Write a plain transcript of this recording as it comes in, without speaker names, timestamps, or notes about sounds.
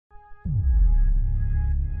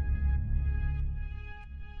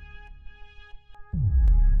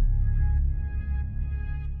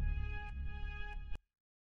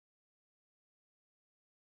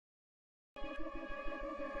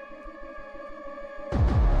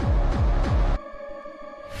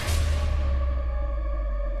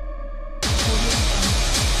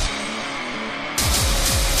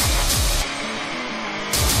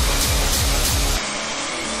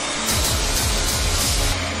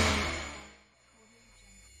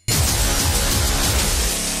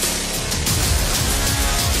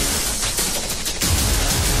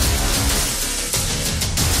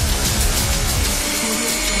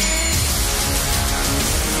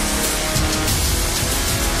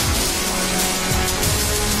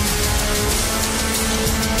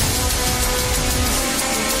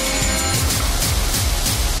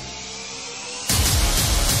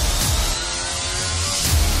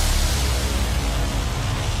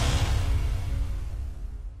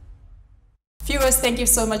Viewers, thank you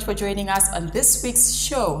so much for joining us on this week's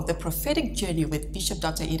show, The Prophetic Journey with Bishop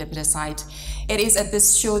Dr. Idah Peterside. It is at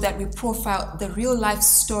this show that we profile the real-life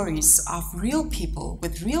stories of real people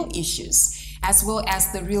with real issues, as well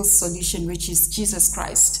as the real solution, which is Jesus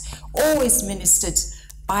Christ, always ministered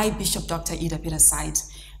by Bishop Dr. Idah Peterside.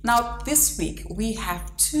 Now, this week, we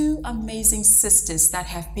have two amazing sisters that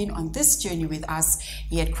have been on this journey with us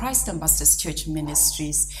here at Christ Ambassadors Church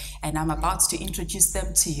Ministries, and I'm about to introduce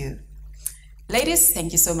them to you. Ladies,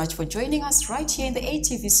 thank you so much for joining us right here in the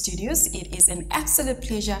ATV studios. It is an absolute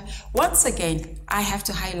pleasure. Once again, I have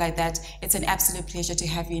to highlight that it's an absolute pleasure to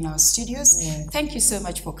have you in our studios. Yeah. Thank you so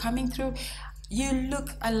much for coming through. You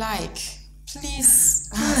look alike. Please,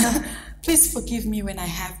 please forgive me when I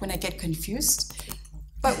get confused.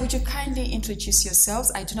 But would you kindly introduce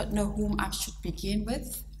yourselves? I do not know whom I should begin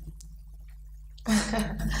with.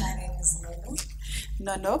 My name is Nono.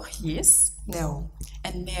 Nono, yes. No.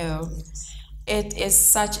 And No. Yes. It is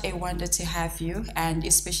such a wonder to have you, and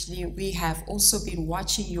especially we have also been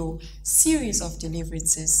watching your series of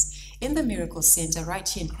deliverances in the Miracle Center right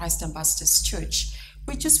here in Christ Ambassadors Church.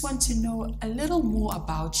 We just want to know a little more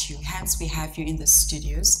about you, hence we have you in the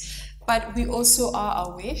studios. But we also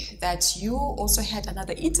are aware that you also had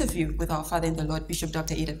another interview with our Father in the Lord, Bishop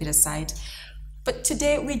Dr. Idah Peterside. But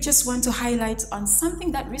today we just want to highlight on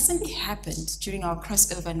something that recently happened during our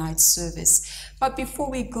crossover night service. But before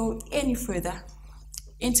we go any further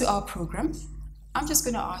into our program, I'm just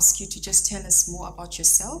going to ask you to just tell us more about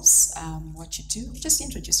yourselves, what you do. Just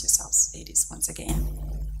introduce yourselves, ladies, once again.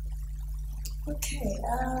 Okay,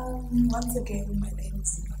 once again, my name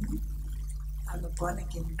is Nono. I'm a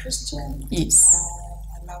born-again Christian. Yes.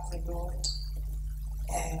 I love the Lord.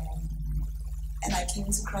 And I came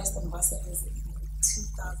to Christ Ambassadors in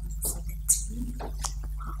 2017.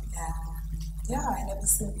 And ever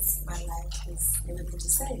since, my life has never been the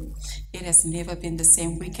same. It has never been the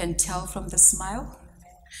same. We can tell from the smile.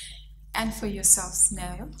 And for yourselves,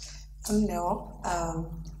 Nell? I'm Nell,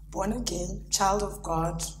 born again, child of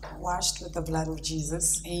God, washed with the blood of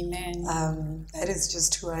Jesus. Amen. That is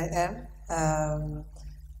just who I am.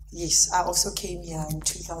 Yes, I also came here in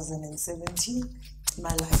 2017.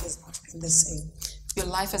 My life has not been the same. Your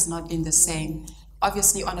life has not been the same.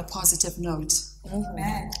 Obviously, on a positive note.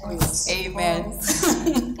 Amen. Yes. Amen.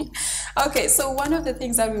 Okay, so one of the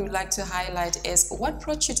things that we would like to highlight is what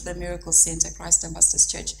brought you to the Miracle Center, Christ Ambassadors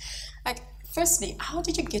Church? Like, firstly, how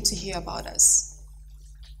did you get to hear about us?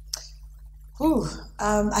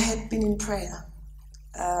 I had been in prayer.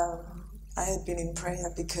 I had been in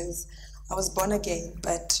prayer because I was born again,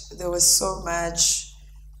 but there was so much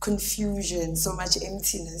confusion, so much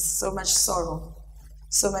emptiness, so much sorrow,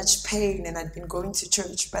 so much pain, and I'd been going to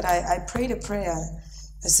church. But I prayed a prayer.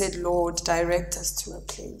 I said, Lord, direct us to a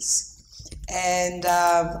place. And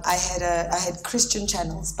I had Christian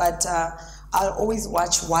channels, but I'll always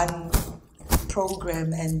watch one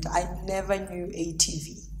program, and I never knew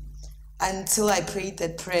ATV until I prayed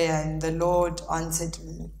that prayer, and the Lord answered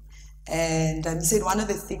me. And he said, one of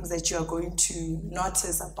the things that you are going to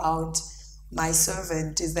notice about my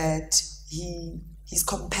servant is that he's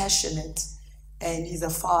compassionate, and he's a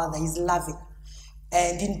father, he's loving.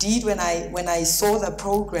 And indeed, when I saw the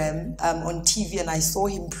program on TV and I saw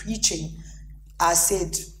him preaching, I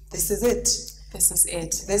said, this is it. This is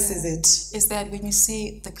it. This is it. Is that when you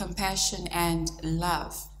say the compassion and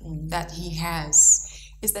love that he has,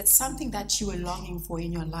 is that something that you were longing for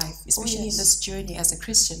in your life, especially in this journey as a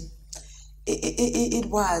Christian? It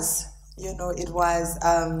was, it was.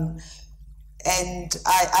 And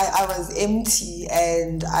I was empty,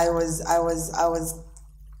 and I was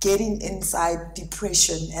getting inside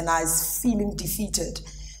depression, and I was feeling defeated.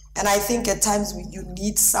 And I think at times you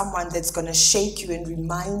need someone that's going to shake you and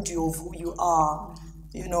remind you of who you are,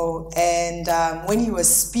 And when he was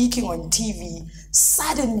speaking on TV,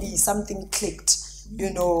 suddenly something clicked,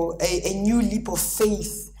 a new leap of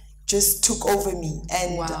faith just took over me.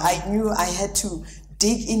 And wow. I knew I had to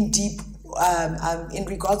dig in deep in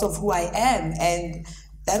regards of who I am, and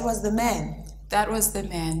that was the man. That was the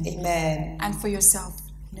man. Amen. And for yourself?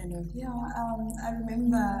 No. Yeah, I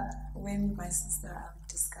remember when my sister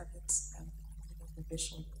discovered the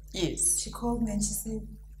bishop. Yes. She called me and she said,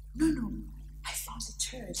 No, I found a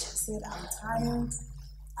church. I said,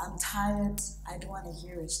 I'm tired, I don't want to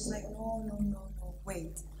hear it. She's like, no,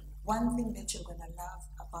 wait. One thing that you're going to love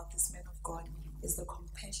about this man of God is the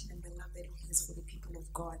compassion and the love that he has for the people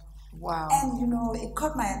of God. Wow. And, it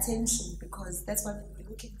caught my attention because that's what we were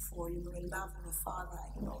looking for, a love from a father,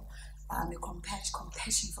 a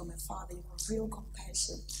compassion from a father, real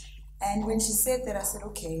compassion. And when she said that, I said,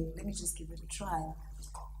 okay, let me just give it a try.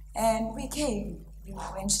 And we came, You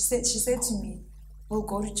know, and she said to me, "We'll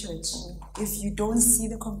go to church. If you don't see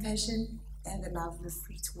the compassion and the love, you're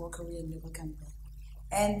free to walk away and never come back."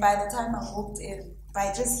 And by the time I walked in,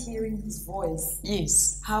 by just hearing his voice,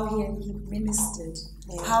 Yes. how he ministered,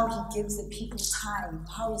 how he gives the people time,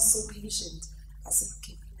 how he's so patient, I said,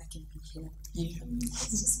 okay, maybe I can be here. Yeah. Let's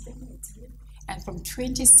just bring it to him. And from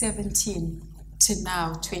 2017 to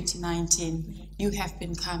now, 2019, you have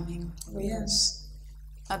been coming. Yes.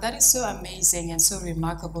 Now that is so amazing and so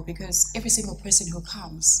remarkable, because every single person who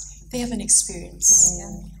comes, they have an experience.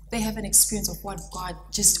 They have an experience of what God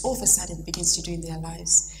just all of a sudden begins to do in their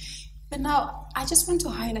lives. But now, I just want to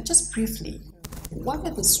highlight, just briefly, what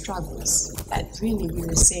are the struggles that really we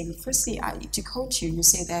were saying? Firstly, to coach you, you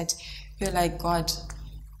say that you're like, God,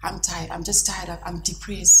 I'm tired. I'm just tired. I'm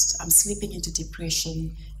depressed. I'm slipping into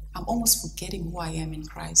depression. I'm almost forgetting who I am in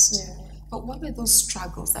Christ. Yeah. But what were those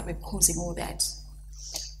struggles that were causing all that?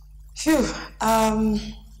 Phew.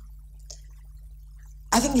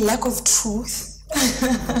 I think lack of truth,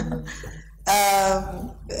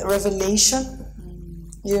 revelation,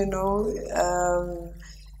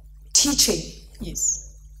 teaching.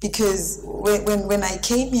 Yes. Because when I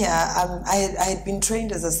came here, I had been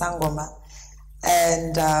trained as a sangoma,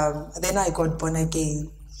 and then I got born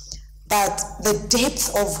again. But the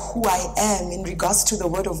depth of who I am in regards to the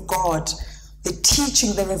Word of God, the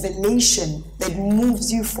teaching, the revelation that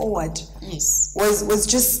moves you forward, yes, was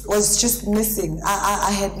just missing.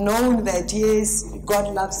 I had known that, yes,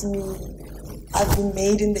 God loves me, I've been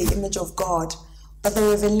made in the image of God, but the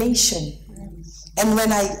revelation. And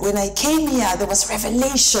when I came here, there was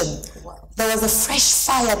revelation. There was a fresh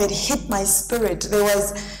fire that hit my spirit. There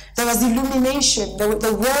was illumination.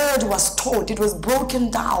 The word was taught. It was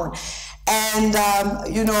broken down. And, that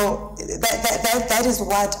is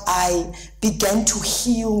what I began to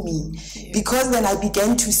heal me. Because then I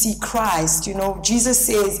began to see Christ. Jesus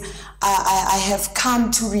says, I have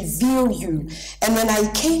come to reveal you. And when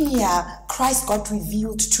I came here, Christ got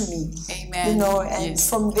revealed to me. Amen. And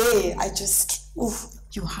from there, I just...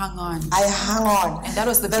 You hung on. I hung on. And that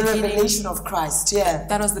was the revelation of Christ, yeah.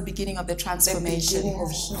 That was the beginning of the transformation. The beginning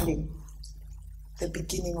of healing. The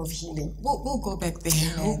beginning of healing. We'll go back there.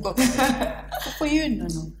 Yeah. We'll go back there. For you, no.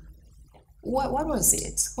 What was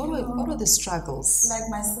it? What were the struggles? Like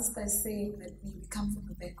my sister is saying, that we come from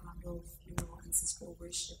a background of, ancestral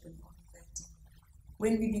worship and all of that.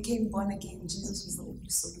 When we became born again, Jesus was the only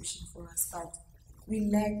solution for us, but we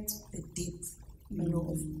lacked the depth of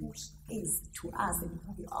who he is to us and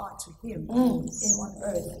who we are to him on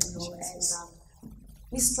earth, and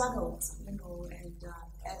we struggled, and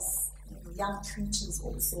as young preachers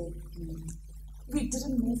also, we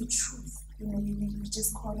didn't know the truth, we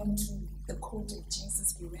just caught on to the code of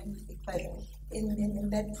Jesus, we ran with it, but in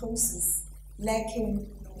that process, lacking,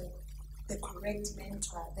 the correct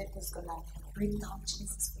mentor that was gonna break down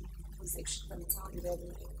Jesus for you, who was actually gonna tell you that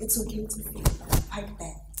it's okay to fight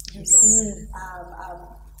back. And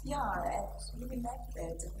we like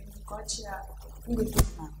that. And when we got here, we were good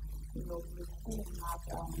now.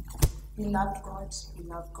 We loved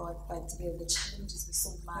God, but the challenges were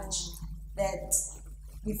so much that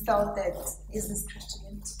we felt that, is this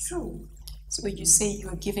Christianity true? So when you say you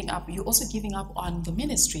are giving up, you're also giving up on the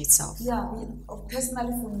ministry itself. Yeah,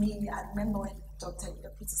 personally for me, I remember when Dr.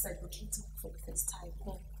 Idah Peterside came to me for the first time.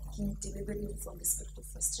 He delivered me from the spirit of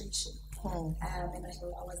frustration. And I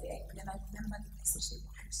was angry. And I remember the message that he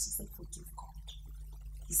preached. He said, forgive God.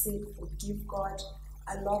 He said, forgive God.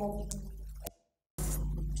 A lot of you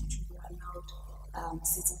allowed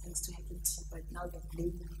certain things to happen to you, but now you're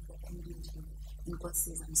blaming him, you're angry with him. And God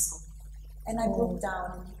says, I'm sorry. And I broke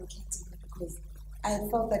down and relocated him because I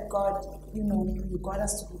felt that God, you got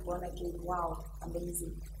us to be born again. Wow,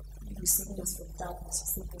 amazing. You saved us from darkness,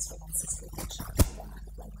 you saved us from ancestral worship.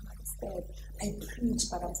 I preach,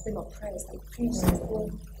 but I'm still oppressed. I preach, I'm still,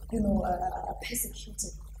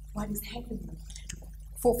 persecuted. What is happening?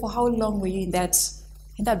 For how long were you in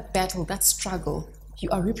that battle, that struggle? You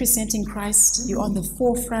are representing Christ. You're on the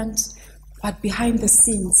forefront, but behind the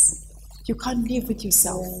scenes, you can't live with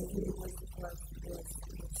yourself.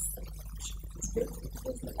 It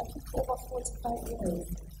was over 45 years.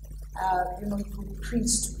 You would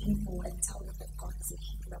preach to people and tell them that God is a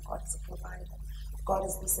healer, God is a provider. God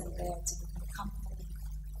is this and that, and you come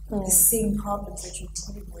home, the same problems that you're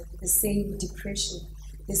dealing with, the same depression,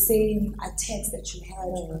 the same attacks that you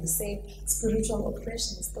had, the same spiritual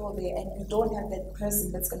oppression is still there, and you don't have that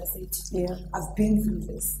person that's going to say to you, I've been through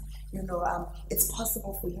this. It's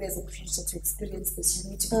possible for you as a preacher to experience this.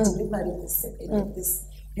 You need to be delivered in this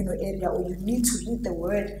area, or you need to read the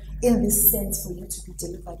word in this sense for you to be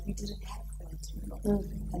delivered. We didn't have that,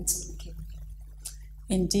 until we came here.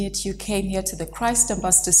 Indeed, you came here to the Christ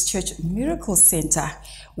Ambassadors Church Miracle Center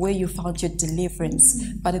where you found your deliverance,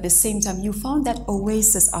 but at the same time, you found that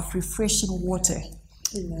oasis of refreshing water.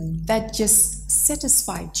 Amen. That just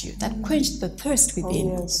satisfied you, that quenched the thirst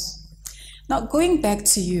within. Oh, yes. Now, going back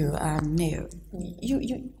to you, Neo,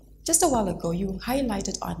 you just a while ago, you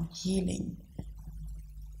highlighted on healing.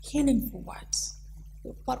 Healing for what?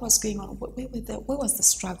 What was going on? Where was the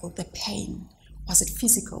struggle, the pain? Was it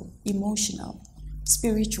physical, emotional,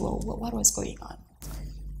 spiritual? What was going on?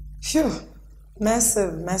 Phew.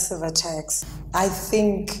 Massive attacks. I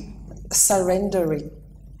think surrendering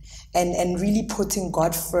and really putting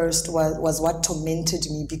God first was what tormented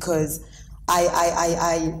me, because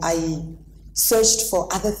I searched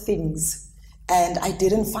for other things and I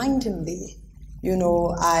didn't find him there. You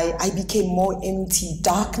know, I became more empty.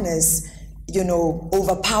 Darkness, you know,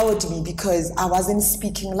 overpowered me because I wasn't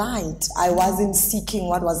speaking light. I wasn't seeking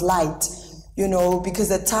what was light, you know, because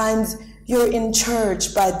at times you're in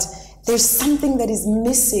church, but there's something that is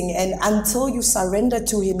missing. And until you surrender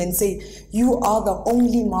to him and say, you are the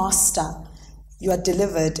only master, you are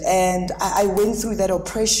delivered. And I went through that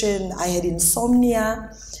oppression. I had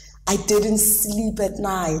insomnia. I didn't sleep at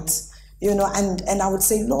night, you know, and I would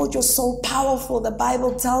say, Lord, you're so powerful. The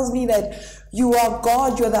Bible tells me that you are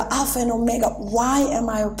God. You're the Alpha and Omega. Why am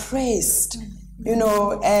I oppressed? You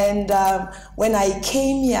know, and when I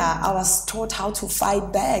came here, I was taught how to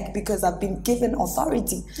fight back because I've been given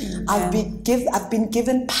authority. I've been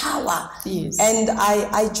given power. Yes. And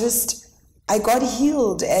I got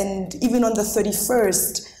healed. And even on the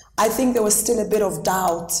 31st, I think there was still a bit of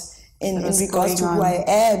doubt in regards to who I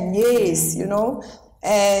am. Yes, you know,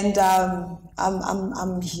 and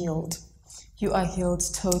I'm healed. You are healed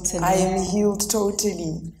totally. I am healed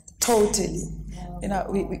totally. You know,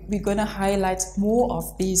 we're going to highlight more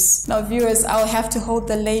of these. Now, viewers, I'll have to hold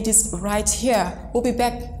the ladies right here. We'll be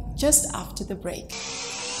back just after the break.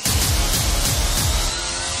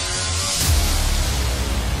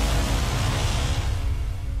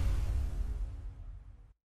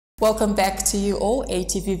 Welcome back to you all,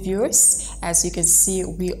 ATV viewers. As you can see,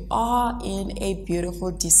 we are in a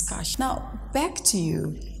beautiful discussion. Now, back to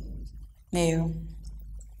you, Neo.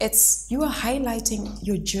 You are highlighting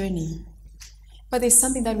your journey. But there's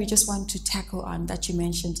something that we just want to tackle on that you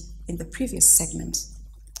mentioned in the previous segment,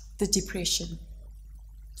 the depression.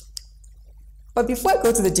 But before I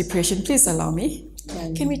go to the depression, please allow me.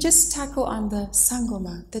 Can we just tackle on the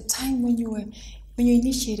Sangoma, the time when you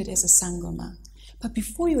initiated as a Sangoma? But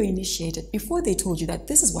before you were initiated, before they told you that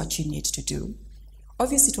this is what you need to do,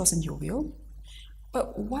 obviously it wasn't your will,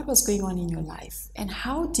 but what was going on in your life? And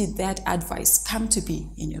how did that advice come to be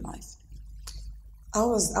in your life? I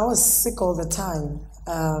was sick all the time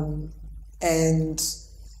and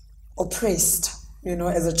oppressed, you know,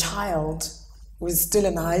 as a child. Was still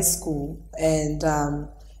in high school, and I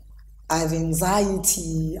have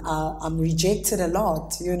anxiety. I'm rejected a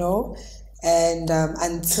lot, you know, and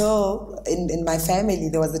until in my family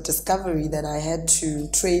there was a discovery that I had to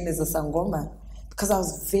train as a Sangoma because I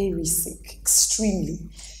was very sick, extremely,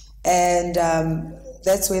 and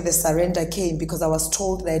that's where the surrender came, because I was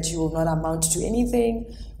told that you will not amount to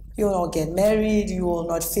anything, you will not get married, you will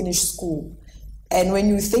not finish school. And when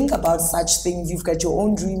you think about such things, you've got your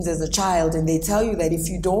own dreams as a child, and they tell you that if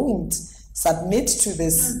you don't submit to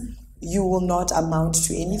this, you will not amount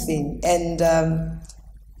to anything. And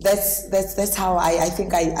that's how I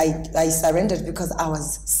think I surrendered, because I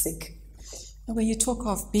was sick. When you talk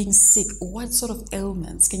of being sick, what sort of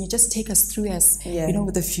ailments? Can you just take us through, as you know,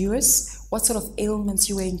 with the viewers, what sort of ailments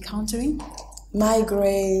you were encountering?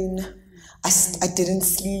 Migraine. I didn't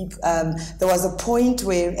sleep. There was a point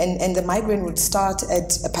where, and the migraine would start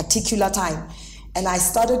at a particular time, and I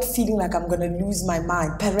started feeling like I'm going to lose my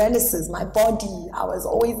mind. Paralysis, my body, I was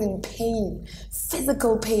always in pain,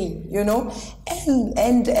 physical pain, you know,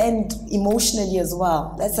 and emotionally as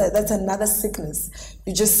well. That's another sickness.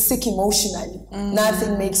 You're just sick emotionally.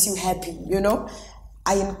 Nothing makes you happy, you know.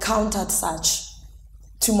 I encountered such.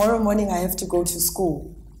 Tomorrow morning I have to go to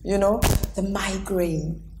school, you know. The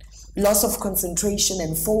migraine, loss of concentration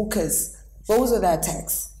and focus. Those were the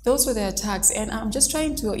attacks. Those were the attacks. And I'm just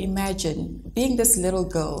trying to imagine being this little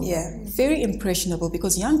girl, very impressionable,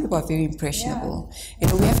 because young people are very impressionable. You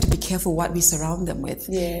know, we have to be careful what we surround them with.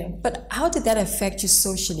 But how did that affect you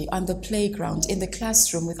socially, on the playground, in the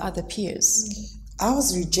classroom, with other peers? I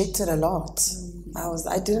was rejected a lot.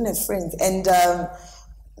 I didn't have friends. And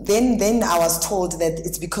then I was told that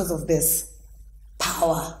it's because of this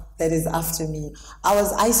power that is after me. I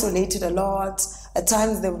was isolated a lot. At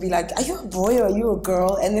times they would be like, are you a boy or are you a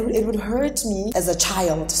girl? And it would hurt me as a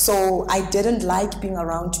child. So I didn't like being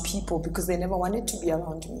around people because they never wanted to be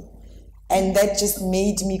around me. And that just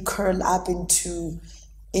made me curl up into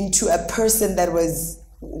a person that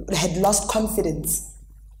had lost confidence.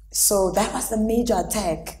 So that was a major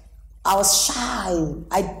attack. I was shy.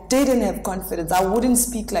 I didn't have confidence. I wouldn't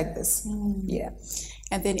speak like this. Yeah.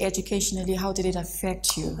 And then educationally, how did it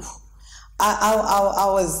affect you? I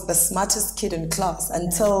was the smartest kid in class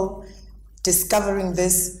until discovering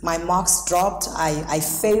this. My marks dropped. I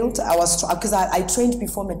failed. Because I trained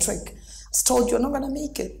before matric. I was told, you're not gonna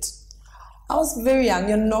make it. I was very young.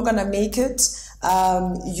 You're not gonna make it.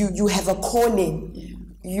 You have a calling.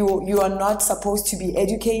 You are not supposed to be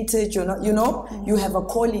educated. You're not. You have a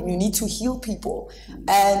calling. You need to heal people.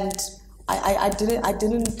 And I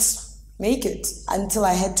didn't make it until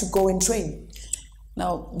I had to go and train.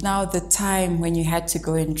 Now the time when you had to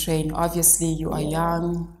go and train, obviously you are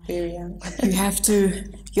young. Very young. you have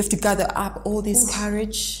to gather up all this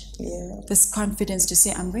courage, this confidence to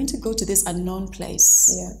say, I'm going to go to this unknown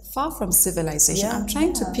place, far from civilization. I'm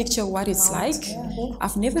trying to picture what it's like.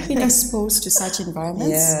 I've never been exposed to such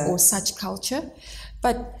environments or such culture.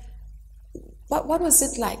 But what was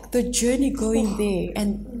it like, the journey going there,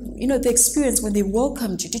 and the experience when they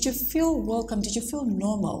welcomed you? Did you feel welcome? Did you feel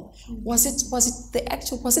normal? Was it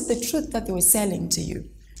the truth that they were selling to you?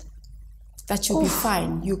 That you'll be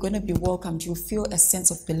fine, you're going to be welcomed, you feel a sense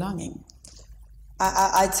of belonging?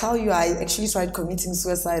 I tell you, I actually tried committing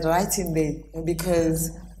suicide right in there,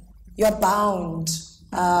 because you're bound,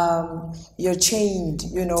 you're chained,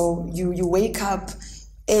 you wake up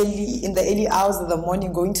in the early hours of the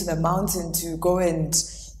morning, going to the mountain to go and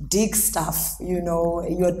dig stuff.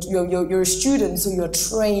 You're a student, so you're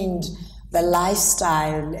trained the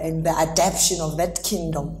lifestyle and the adaptation of that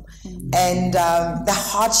kingdom, and the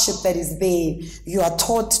hardship that is there. You are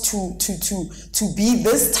taught to be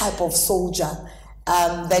this type of soldier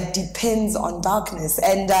that depends on darkness,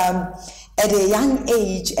 and at a young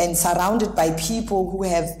age and surrounded by people who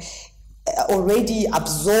have already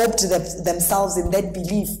absorbed themselves in that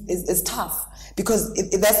belief is tough, because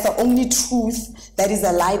that's the only truth that is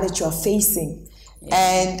a lie that you're facing.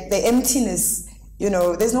 And the emptiness,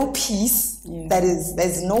 there's no peace.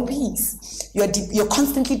 There's no peace. You're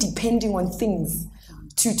constantly depending on things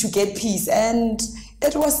to get peace, and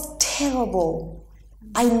it was terrible.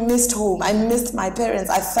 I missed home. I missed my parents.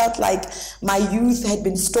 I felt like my youth had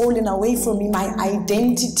been stolen away from me, my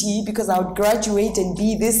identity, because I would graduate and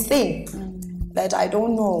be this thing that I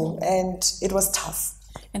don't know. And it was tough.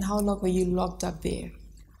 And how long were you locked up there?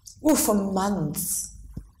 Oh, for months.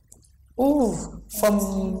 Oh, for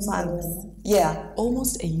months. Yeah.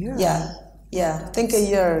 Almost a year? Yeah. I think a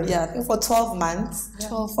year. Yeah, I think for 12 months.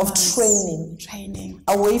 12 of months. Training.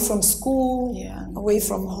 Away from school, away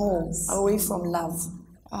from home, away from love.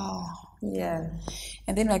 Oh. Yeah.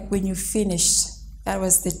 And then when you finished, that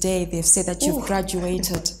was the day they've said that you've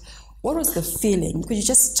graduated. What was the feeling? Could you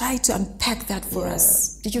just try to unpack that for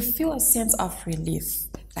us? Did you feel a sense of relief?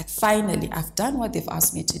 Like, finally, I've done what they've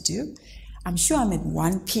asked me to do. I'm sure I'm in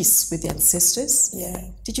one piece with the ancestors.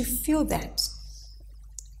 Yeah. Did you feel that?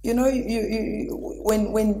 When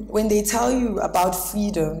they tell you about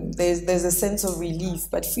freedom, there's a sense of relief,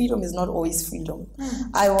 but freedom is not always freedom.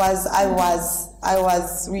 I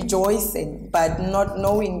was rejoicing, but not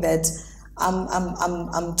knowing that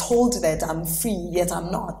I'm told that I'm free, yet I'm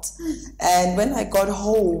not. And when I got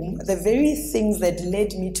home, the very things that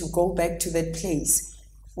led me to go back to that place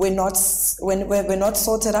were not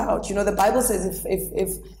sorted out. The Bible says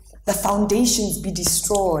if the foundations be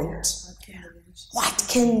destroyed, what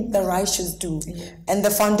can the righteous do? And the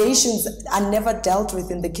foundations are never dealt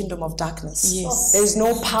with in the kingdom of darkness. Yes. There's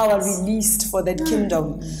no power released for that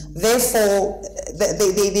kingdom. Therefore,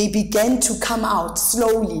 they began to come out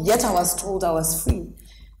slowly, yet I was told I was free.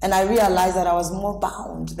 And I realized that I was more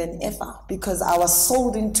bound than ever, because I was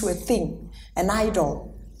sold into a thing, an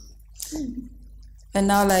idol. And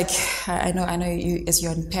now, I know you, as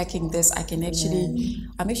you're unpacking this,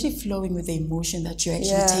 I'm actually flowing with the emotion that you're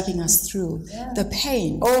actually taking us through. The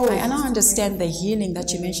pain. I now understand the healing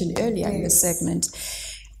that you mentioned earlier in the segment.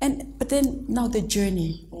 But then now the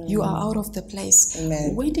journey, you are out of the place.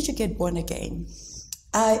 Amen. When did you get born again?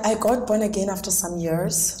 I got born again after some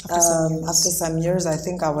years. After some years, I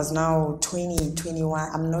think I was now 20, 21,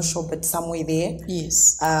 I'm not sure, but somewhere there.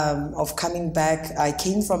 Yes. Of coming back. I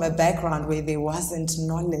came from a background where there wasn't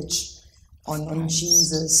knowledge on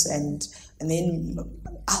Jesus, and then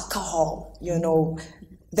alcohol,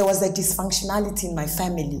 there was a dysfunctionality in my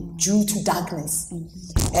family due to darkness.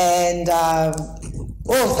 And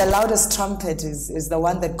Oh, the loudest trumpet is the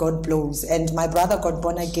one that God blows. And my brother got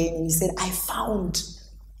born again, and he said, I found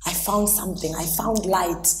something. I found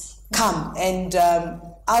light. Come. And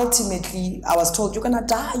ultimately, I was told, you're going to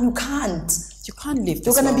die. You can't. You can't live this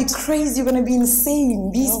You're going to world. be crazy. You're going to be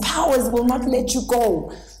insane. These powers will not let you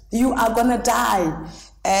go. You are going to die.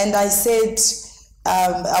 And I said,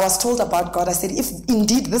 I was told about God. I said, if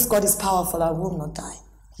indeed this God is powerful, I will not die.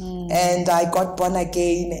 And I got born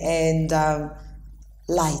again, and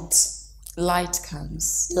light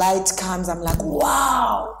comes. I'm like,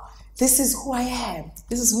 wow, this is who I am.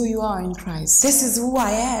 This is who you are in Christ. This is who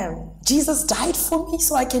I am. Jesus died for me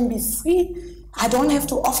so I can be free. I don't have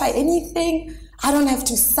to offer anything. I don't have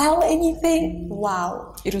to sell anything.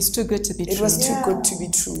 Wow. It was too good to be true. It was too good to be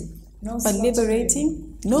true. No But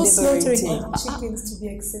liberating, no slaughtering. chickens to be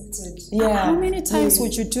accepted. Yeah. How many times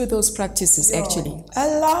would you do those practices actually?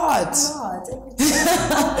 A lot.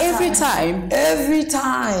 Every time. Every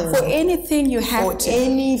time. For anything you have For to.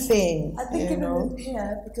 anything. I think you even know. with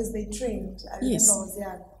here, because they trained, I remember Yes. I was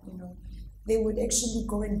young, they would actually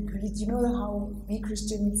go and greet. You know how we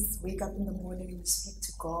Christians wake up in the morning and speak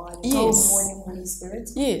to God? Yes. Good morning, Holy Spirit.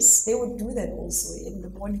 Yes. They would do that also. In the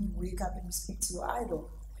morning, you wake up and you speak to your idol.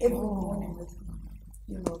 Every morning with,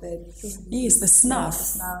 that thing. Yes, the snuff. The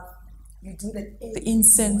snuff. You do that every The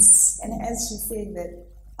incense. morning. And as she's saying that,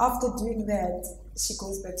 after doing that, she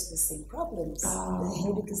goes back to the same problems. The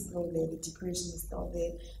headache is still there, the depression is still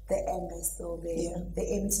there, the anger is still there, the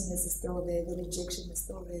emptiness is still there, the rejection is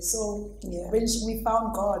still there. So when we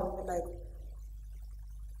found God, we were like,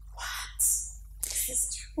 what? This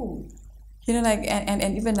is true.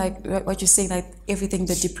 And even like what you're saying, like everything,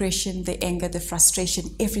 the depression, the anger, the frustration,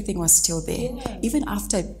 everything was still there. Yeah. Even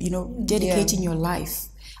after, dedicating your life,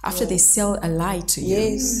 after they sell a lie to you,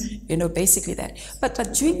 Yes. Basically that. But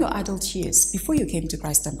during your adult years, before you came to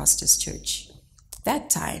Christ Ambassadors Church, that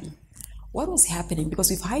time, what was happening? Because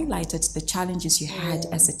we've highlighted the challenges you had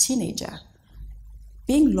as a teenager,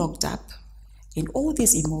 being locked up in all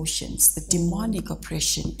these emotions, the demonic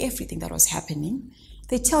oppression, everything that was happening.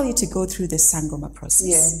 They tell you to go through the Sangoma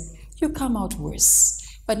process. You come out worse.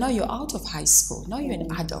 But now you're out of high school. Now you're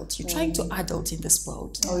an adult. You're trying to adult in this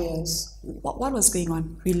world. Oh, yes. What was going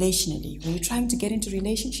on relationally? Were you trying to get into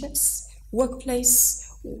relationships?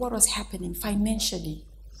 Workplace? What was happening financially?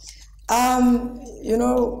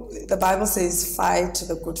 The Bible says fight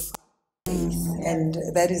the good fight. And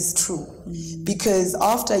that is true. Because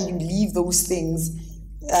after you leave those things,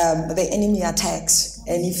 the enemy attacks.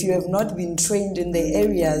 And if you have not been trained in the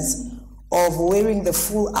areas of wearing the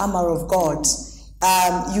full armor of God,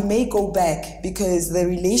 you may go back because the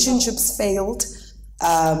relationships failed.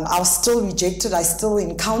 I was still rejected. I still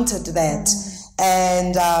encountered that.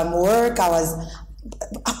 And work,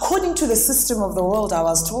 according to the system of the world, I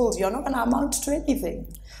was told, you're not going to amount to anything.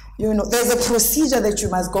 There's a procedure that you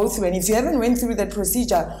must go through. And if you haven't went through that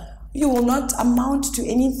procedure, you will not amount to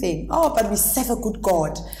anything. Oh, but we serve a good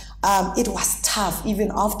God. It was tough.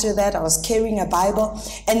 Even after that, I was carrying a Bible.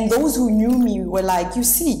 And those who knew me were like, you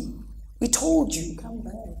see, we told you. Come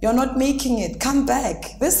back. You're not making it. Come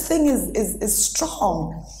back. This thing is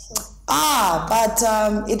strong. But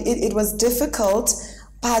it was difficult.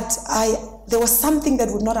 But there was something that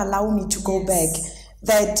would not allow me to go back.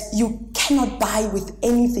 That you cannot buy with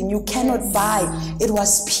anything. You cannot buy. It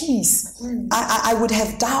was peace. I would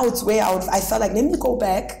have doubts where I felt like, let me go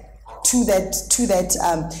back to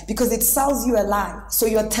that because it sells you a lie. So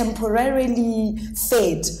you're temporarily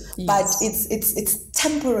fed, but it's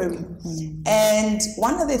temporary. And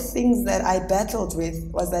one of the things that I battled with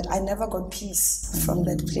was that I never got peace from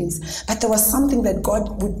that place. But there was something that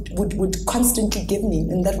God would constantly give me,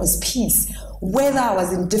 and that was peace. Whether I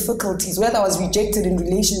was in difficulties, whether I was rejected in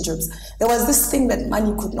relationships, there was this thing that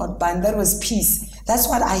money could not buy, and that was peace. That's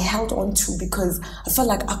what I held on to because I felt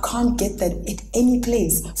like I can't get that at any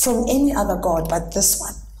place from any other God but this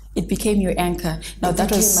one. It became your anchor. Now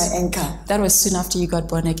that was my anchor. That was soon after you got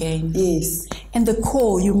born again. Yes. And the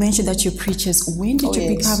call, you mentioned that you're preachers. When did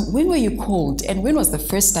you become? When were you called? And when was the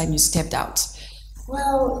first time you stepped out?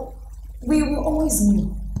 Well, we always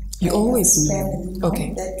knew. You always knew. Family,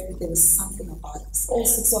 Okay. That there was something about us. All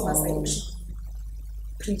six of us are actually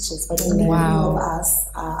preachers, but Wow. all of us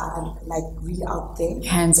are like really out there.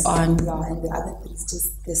 Hands on. Yeah, and the other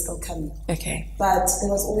things they're still coming. Okay. But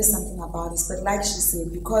there was always something about us. But like she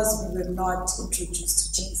said, because we were not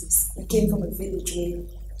introduced to Jesus, we came from a village where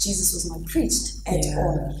Jesus was not preached at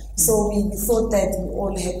all. So we thought that we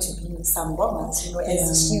all had to be some bombers,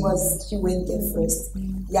 as she went there first,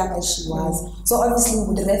 young as she was. So obviously we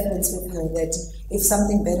would reference with her that if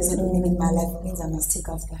something bad is happening in my life, it means I must take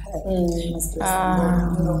after her. I must bless the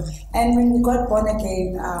Lord, you know. And when we got born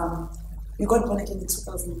again in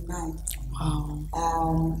 2009. Wow.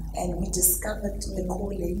 And we discovered the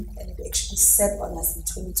calling, and it actually set on us in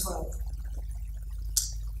 2012.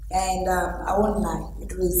 And I won't lie,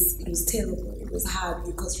 it was terrible. It was hard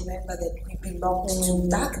because remember that we belonged to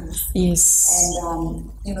darkness. Yes. And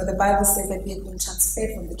you know, the Bible says that we have been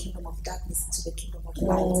transferred from the kingdom of darkness into the kingdom of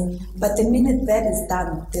light. But the minute that is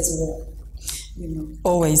done, there's war. You know.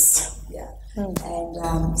 Always. Yeah.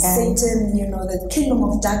 And Satan, you know, the kingdom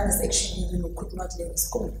of darkness actually, you know, could not let us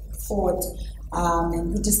go forward.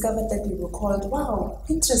 And we discovered that we were called. Wow,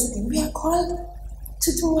 interesting. We are called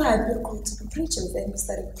to do what? We were called to be preachers. And we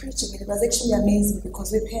started preaching, and it was actually amazing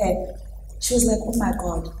because with her, she was like, "Oh my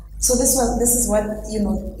God." So this is what, you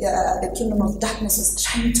know, the kingdom of darkness was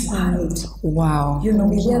trying to hide. Wow. You know,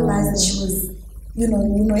 we realized that she was. You know,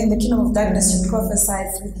 in the kingdom of darkness, you prophesy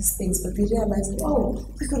through these things, but we realized, oh,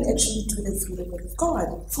 we could actually do this through the word of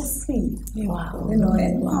God for free. Wow. You know,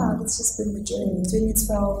 and wow, it's just been the journey.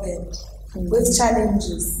 2012, and with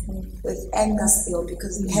challenges, with anger still,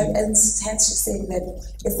 because hence she's saying that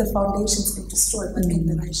if the foundation's been destroyed, what can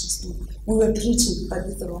the righteous do? We were preaching, but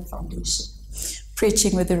with the wrong foundation.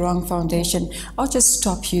 Preaching with the wrong foundation. I'll just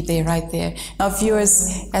stop you there, right there. Now,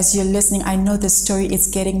 viewers, as you're listening, I know the story is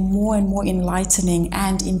getting more and more enlightening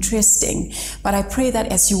and interesting. But I pray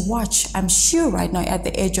that as you watch, I'm sure right now at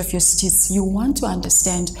the edge of your seats, you want to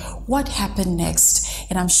understand what happened next.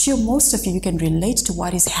 And I'm sure most of you can relate to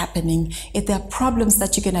what is happening. If there are problems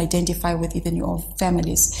that you can identify with within your own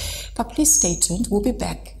families. But please stay tuned. We'll be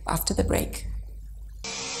back after the break.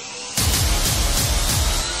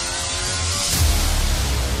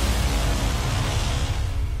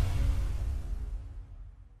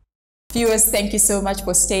 Viewers, thank you so much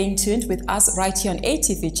for staying tuned with us right here on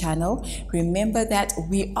ATV channel. Remember that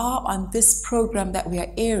we are on this program that we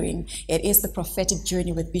are airing. It is the Prophetic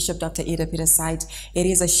Journey with Bishop Dr. Idah Peterside. It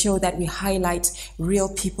is a show that we highlight real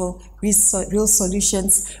people, real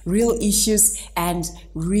solutions, real issues, and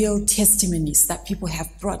real testimonies that people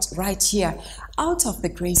have brought right here out of the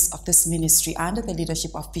grace of this ministry under the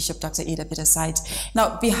leadership of Bishop Dr. Idah Peterside.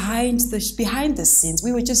 Now, behind the scenes,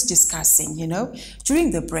 we were just discussing, you know,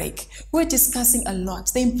 during the break, we were discussing a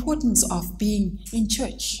lot, the importance of being in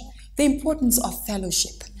church, the importance of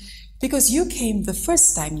fellowship. Because you came, the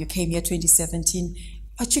first time you came here, 2017,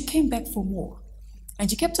 but you came back for more. And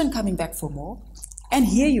you kept on coming back for more. And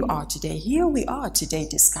here you are today. Here we are today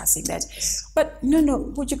discussing that. But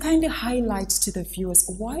no, would you kindly highlight to the viewers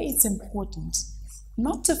why it's important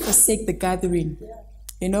not to forsake the gathering,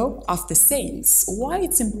 you know, of the saints? Why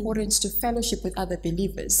it's important to fellowship with other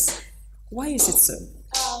believers? Why is it so?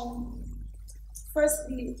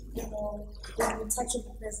 Firstly, you know, when we touch on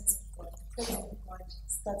the presence of God, the presence of God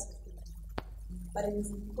starts with the but it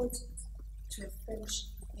is important to have fellowship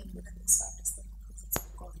with and also understand the presence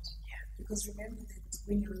of God. Because remember that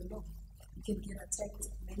when you're alone, you can get attacked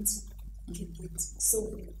mentally, you can get so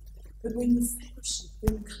ill. But when you fellowship,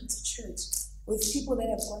 when you come to church with people that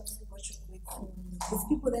have gone through what you're going through, with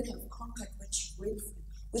people that have conquered what you went through,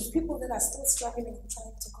 with people that are still struggling and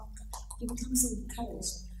trying to conquer, you become so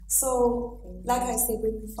encouraged. So, like I said,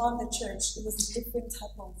 when we found the church, it was a different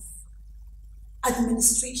type of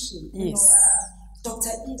administration. You know, Dr.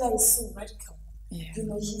 Idah is so radical. Yeah. You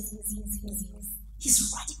know, he's radical.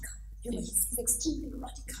 You know, he's extremely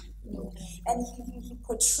radical. You know, and he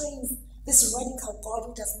portrays this radical God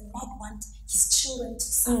who does not want his children to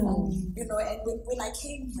suffer. You know, and when I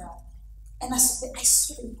came here, and I saw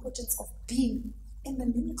the importance of being in the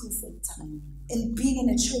miracle center and being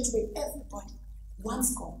in a church where everybody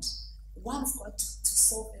wants God to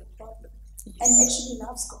solve their problem and actually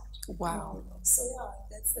loves God. Wow. So yeah,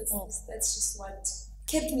 that's just what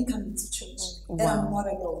kept me coming to church. That I'm not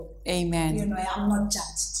alone. Amen. You know, I'm not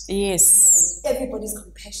judged. Yes. You know, everybody's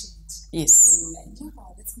compassionate. Yes. You know, and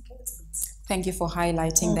that's important. Thank you for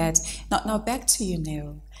highlighting that. Now back to you,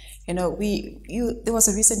 Neo. You know, there was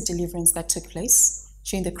a recent deliverance that took place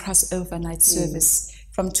during the crossover night service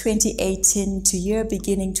from 2018 to year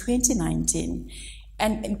beginning 2019.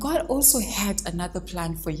 And God also had another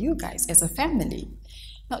plan for you guys as a family.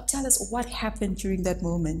 Now tell us what happened during that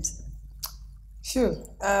moment. Sure.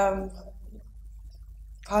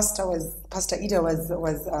 Pastor Idah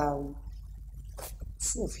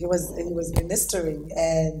was ministering,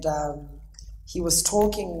 and he was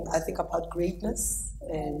talking, I think, about greatness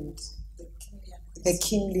and the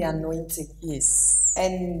kingly anointing. Yes.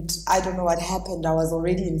 And I don't know what happened. I was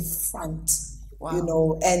already in front, you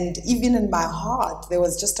know, and even in my heart, there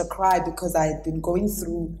was just a cry because I had been going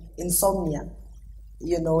through insomnia.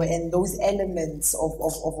 you know, and those elements of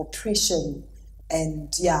oppression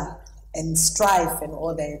and and strife and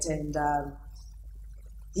all that. And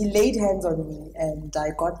he laid hands on me and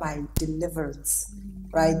I got my deliverance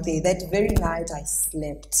right there. That very night I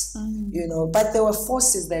slept, you know, but there were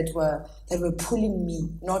forces that were pulling me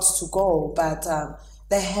not to go, but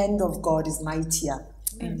the hand of God is mightier.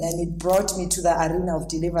 And it brought me to the arena of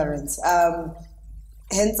deliverance.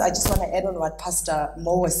 Hence, I just want to add on what Pastor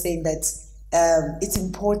Mo was saying, that it's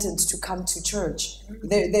important to come to church.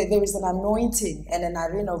 There is an anointing and an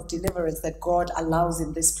arena of deliverance that God allows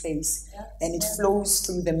in this place, and it flows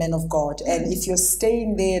through the men of God. And if you're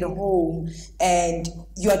staying there at home and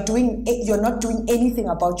you're not doing anything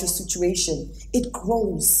about your situation, it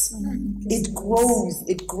grows. It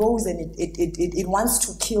grows, and it wants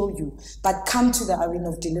to kill you. But come to the arena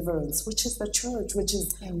of deliverance, which is the church, which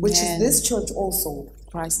is this church also.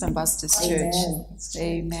 Christ Ambassadors Church.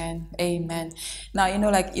 Amen. Amen. Now, you know,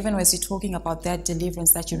 like even as you're talking about that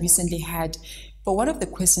deliverance that you recently had, but one of the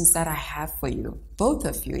questions that I have for you, both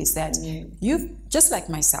of you, is that you've, just like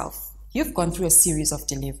myself, you've gone through a series of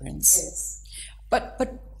deliverance. Yes.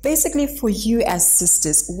 But basically for you as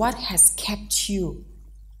sisters, what has kept you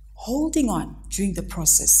holding on during the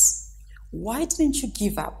process? Why didn't you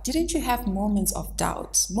give up? Didn't you have moments of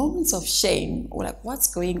doubt, moments of shame, or like,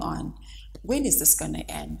 what's going on? When is this going to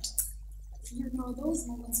end? You know, those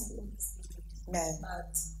moments will always be there. Man.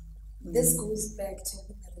 But this goes back to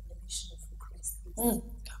having a revelation of who Christ is.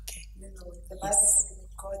 Okay. You know, the Bible says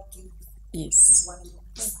that God gave His one and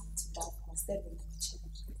only Son to die for us. That will never change.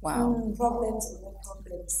 Wow. Problems or no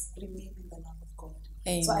problems remain in the love of God.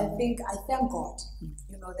 Amen. So I thank God,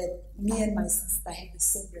 you know, that me and my sister have the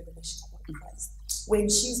same revelation about Christ. When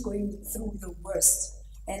she's going through the worst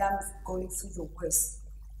and I'm going through the worst,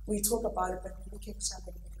 we talk about it, but we look at each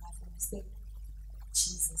other in the life and we say,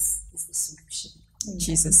 Jesus is the solution.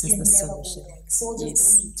 Jesus is the solution.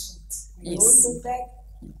 Soldiers don't retreat. We don't go back,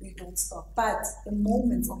 we don't stop. But the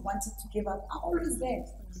moments of wanting to give up are always there.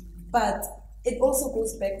 But it also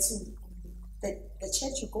goes back to the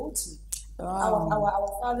church you go to.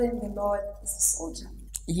 Our Father in the Lord is a soldier.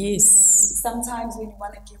 Yes. Sometimes when you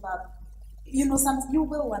want to give up, you know, you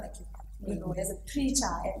will want to give up. You know, as a preacher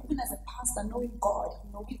and even as a pastor, knowing God,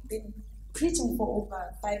 you know, we've been preaching for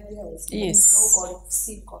over 5 years. Yes. We know God, we've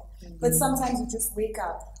seen God. But sometimes you just wake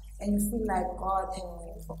up and you feel like, God, have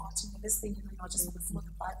you forgotten me? This thing, you know, just on the floor of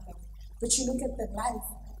the Bible. But you look at the life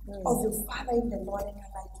of your Father in the Lord and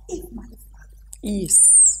you're like, if my Father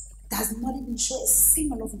does not even show a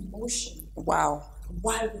signal of emotion, wow,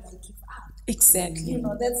 why would I give up? Exactly. You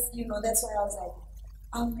know, that's why I was like,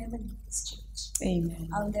 I'll never leave this church. Amen.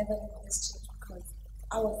 I'll never leave this church because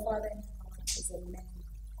our Father in the Lord is a man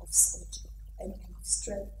of stature, a man of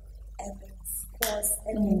strength, a man of force,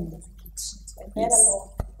 a man of retreat. And that alone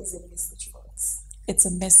is a message for us. It's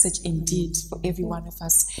a message indeed for every one of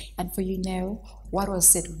us. And for you now, what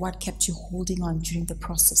was it? What kept you holding on during the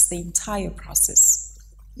process, the entire process?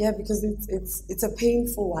 Yeah, because it's a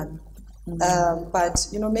painful one. But,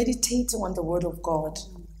 you know, meditating on the Word of God,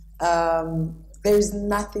 there is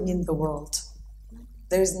nothing in the world.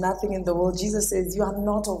 There is nothing in the world. Jesus says, you are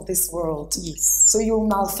not of this world. Yes. So you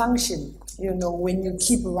malfunction, you know, when you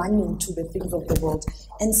keep running to the things of the world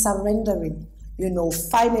and surrendering, you know,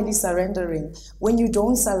 finally surrendering. When you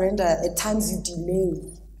don't surrender, at times you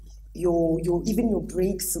delay even your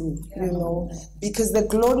breakthrough, you know, because the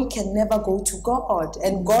glory can never go to God,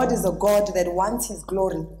 and God is a God that wants His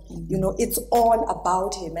glory. You know, it's all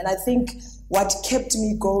about Him. And I think what kept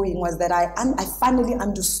me going was that I finally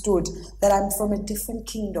understood that I'm from a different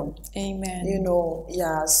kingdom. Amen. You know,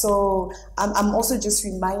 yeah. So I'm also just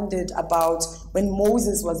reminded about when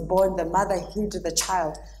Moses was born, the mother hid the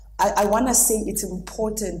child. I want to say it's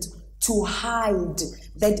important to hide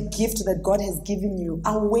that gift that God has given you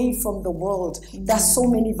away from the world. There's so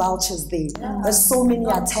many vultures there. There's so many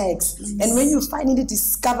attacks. And when you finally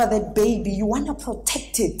discover that baby, you want to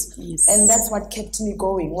protect it. And that's what kept me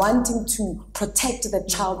going, wanting to protect the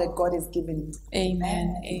child that God has given you.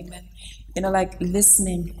 Amen. Amen. You know, like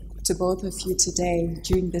listening to both of you today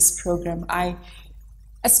during this program, a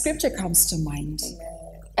scripture comes to mind.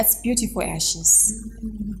 As beautiful ashes.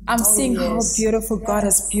 I'm seeing how beautiful God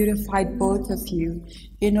has beautified both of you,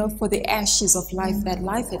 you know, for the ashes of life that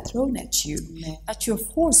life had thrown at you, that you're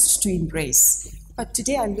forced to embrace. But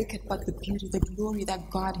today I look at what the beauty, the glory that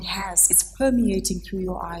God has. It's permeating through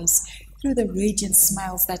your eyes, through the radiant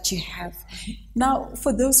smiles that you have. Now,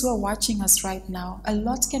 for those who are watching us right now, a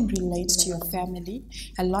lot can relate to your family,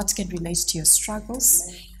 a lot can relate to your struggles,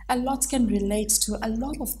 a lot can relate to a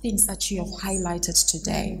lot of things that you have highlighted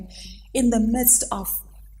today. In the midst of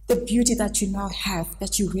the beauty that you now have,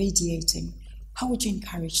 that you're radiating, how would you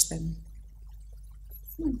encourage them?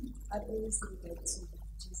 I'd always say that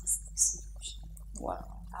Jesus is the solution. Wow.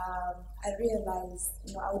 I realized,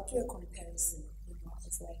 I would do a comparison.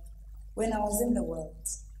 It's like when I was in the world,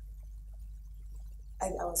 I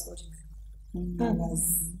was ordinary. I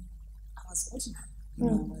was ordinary.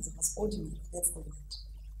 I was ordinary. That's the word.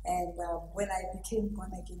 And when I became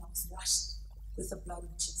born again, I was washed with the blood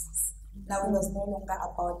of Jesus. Now it was no longer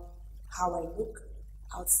about how I look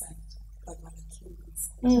outside, but what I carry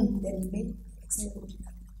inside. That made me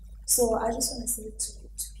extraordinary. So I just want to say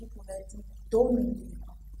to people that don't know me,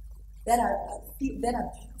 that are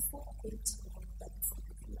beautiful according to the word, that before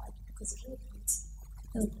you like, because real beauty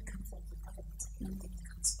doesn't come from the mind, it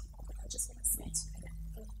comes from God. I just want to say to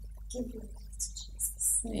you, give your life to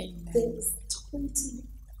Jesus. Amen. There is totally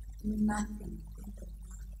nothing in the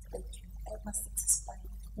world that can ever satisfy you.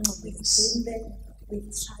 We've been there, we've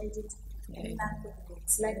tried it, nothing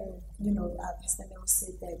works. Like, Pastor Nell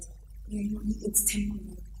said that it's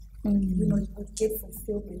temporary. You would get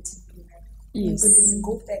fulfillment in being married. Yes. But when you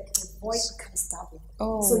go back, the void becomes double.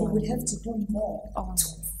 Oh. So you would have to do more to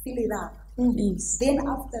fill it up. Yes. Then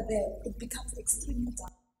after that, it becomes extremely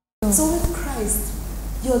double. So with Christ,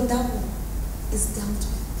 your double is dealt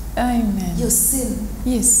with. Amen. Your sin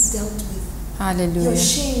is dealt with. Hallelujah. Your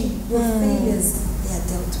shame, your failures, they are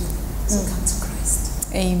dealt with. So come to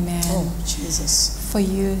Christ. Amen. Oh, Jesus. For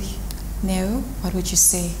you, Neo, what would you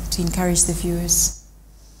say to encourage the viewers?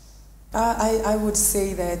 I would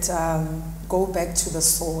say that go back to the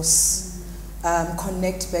source.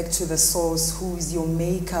 Connect back to the source, who is your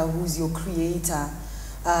maker, who is your creator,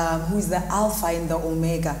 who is the Alpha and the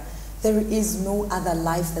Omega. There is no other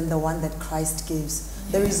life than the one that Christ gives.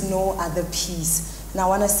 There is no other peace. And I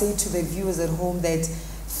want to say to the viewers at home that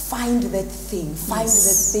find that thing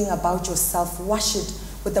about yourself, wash it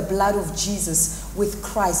with the blood of Jesus, with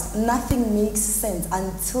Christ. Nothing makes sense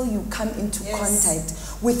until you come into contact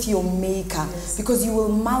with your maker, because you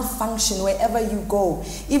will malfunction wherever you go.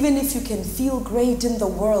 Even if you can feel great in the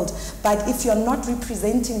world, but if you're not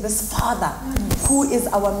representing this Father who is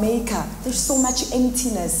our maker, there's so much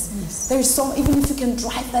emptiness. There's so, even if you can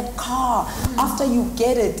drive that car, after you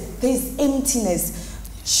get it, there's emptiness.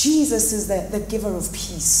 Jesus is the giver of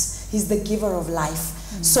peace. He's the giver of life.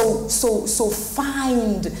 So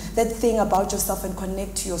find that thing about yourself and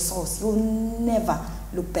connect to your source. You'll never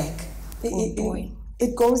look back.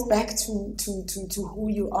 It goes back to who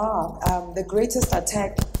you are. The greatest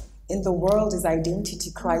attack in the world is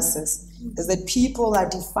identity crisis. Is that people are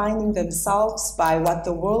defining themselves by what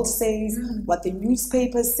the world says, what the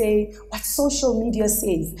newspapers say, what social media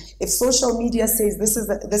says. If social media says this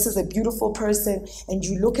is a beautiful person, and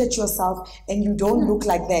you look at yourself and you don't look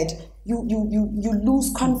like that, you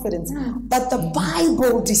lose confidence. But the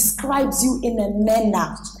Bible describes you in a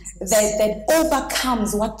manner that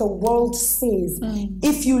overcomes what the world says.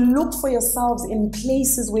 If you look for yourselves in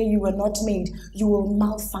places where you were not made, you will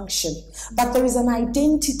malfunction. But there is an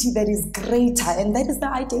identity that is greater, and that is the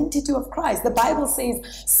identity of Christ. The Bible says,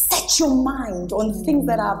 set your mind on things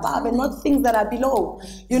that are above and not things that are below.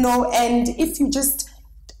 And if you just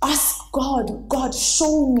ask God,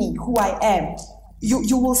 show me who I am,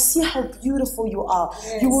 you will see how beautiful you are.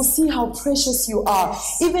 You will see how precious you are.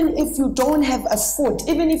 Even if you don't have a foot,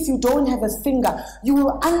 even if you don't have a finger, you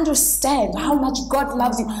will understand how much God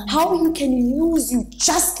loves you, how He can use you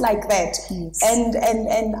just like that.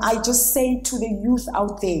 And I just say to the youth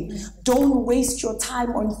out there, don't waste your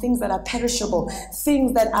time on things that are perishable,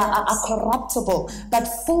 things that are corruptible, but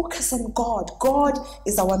focus on God. God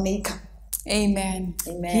is our maker. Amen.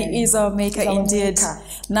 Amen. He is our maker indeed.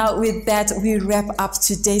 Now with that, we wrap up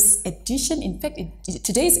today's edition, in fact,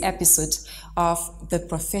 today's episode of the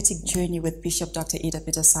Prophetic Journey with Bishop Dr. Idah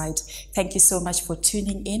Peterside. Thank you so much for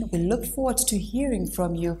tuning in. We look forward to hearing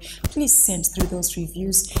from you. Please send through those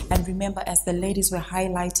reviews. And remember, as the ladies were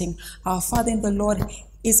highlighting, our Father in the Lord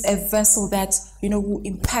is a vessel that, will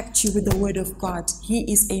impact you with the Word of God.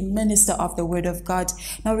 He is a minister of the Word of God.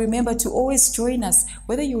 Now remember to always join us,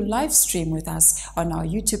 whether you live stream with us on our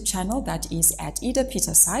YouTube channel, that is at Idah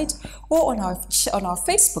Peterside, or on our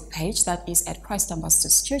Facebook page, that is at Christ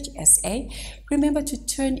Ambassadors Church SA. Remember to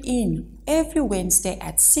tune in every Wednesday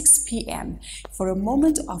at 6 p.m. for a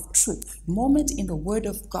moment of truth, moment in the Word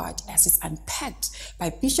of God as it's unpacked by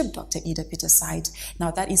Bishop Dr. Idah Peterside.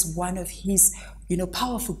 Now that is one of his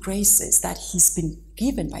powerful graces that he's been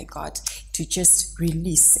given by God to just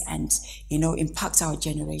release and, impact our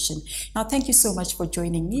generation. Now, thank you so much for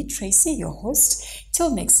joining me, Tracy, your host.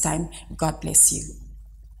 Till next time, God bless you.